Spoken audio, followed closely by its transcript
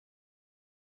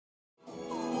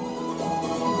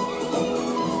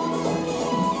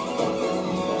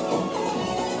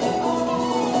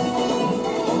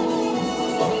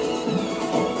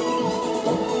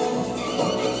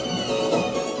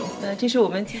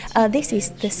This is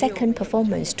the second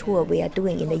performance tour we are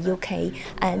doing in the UK,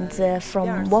 and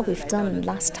from what we've done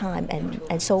last time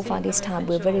and so far this time,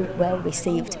 we're very well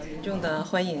received.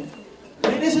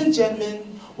 Ladies and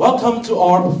gentlemen, welcome to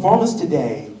our performance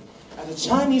today. As the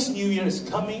Chinese New Year is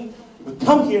coming, we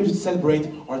come here to celebrate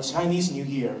our Chinese New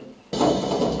Year.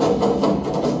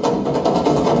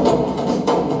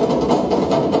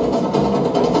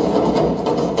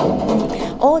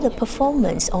 All the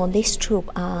performers on this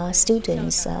troupe are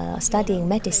students studying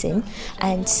medicine,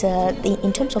 and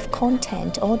in terms of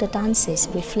content, all the dances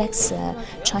reflects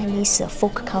Chinese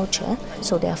folk culture,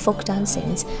 so they are folk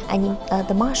dancings, and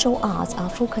the martial arts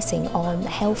are focusing on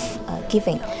health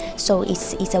giving, so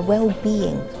it's a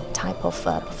well-being type of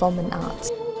performance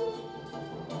arts.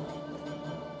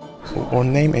 Our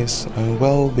name is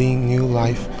Well-Being New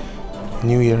Life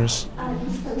New Year's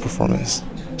Performance,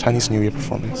 Chinese New Year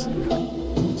Performance.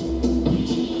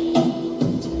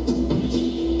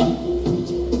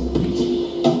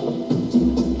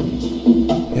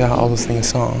 Yeah, I will sing a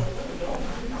song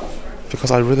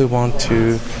because I really want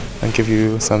to give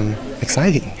you some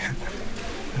exciting,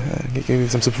 give you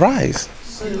some surprise.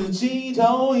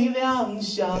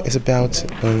 It's about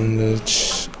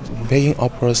making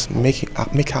operas,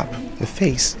 make up the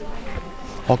face,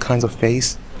 all kinds of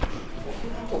face,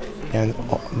 and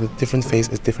the different face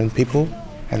is different people.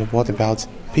 And what about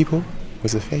people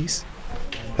with the face?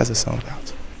 That's the song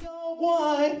about.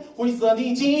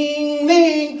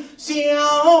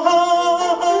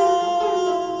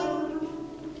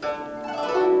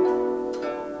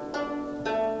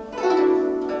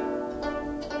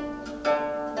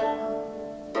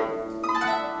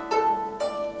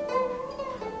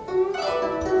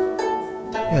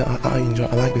 Yeah, I enjoy.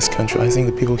 I like this country. I think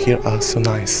the people here are so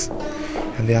nice,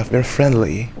 and they are very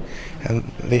friendly, and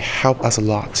they help us a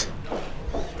lot.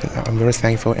 And I'm very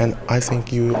thankful, and I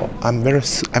think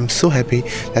I'm so happy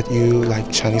that you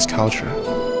like Chinese culture.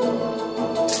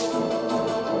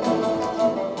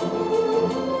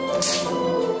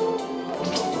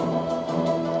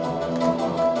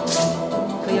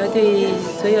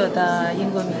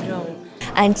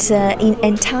 And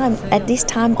at this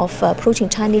time of approaching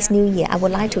Chinese New Year, I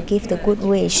would like to give the good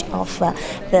wish of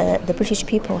the British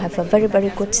people have a very, very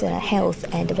good health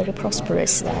and a very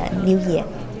prosperous New Year.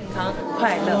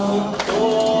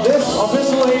 This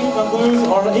officially concludes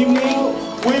our evening.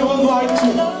 We would like to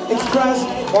express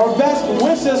our best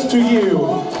wishes to you.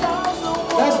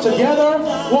 Let's together,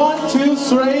 1, 2,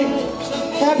 3,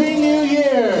 Happy New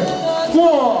Year!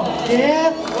 过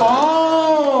年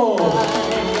好!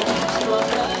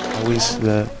 I wish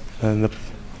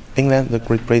England, the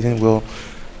Great Britain, will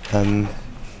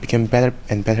become better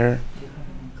and better,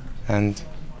 and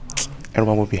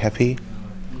everyone will be happy.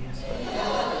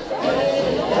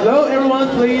 Hello, everyone,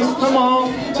 please come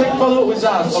on, take a photo with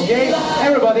us, okay?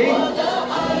 Everybody.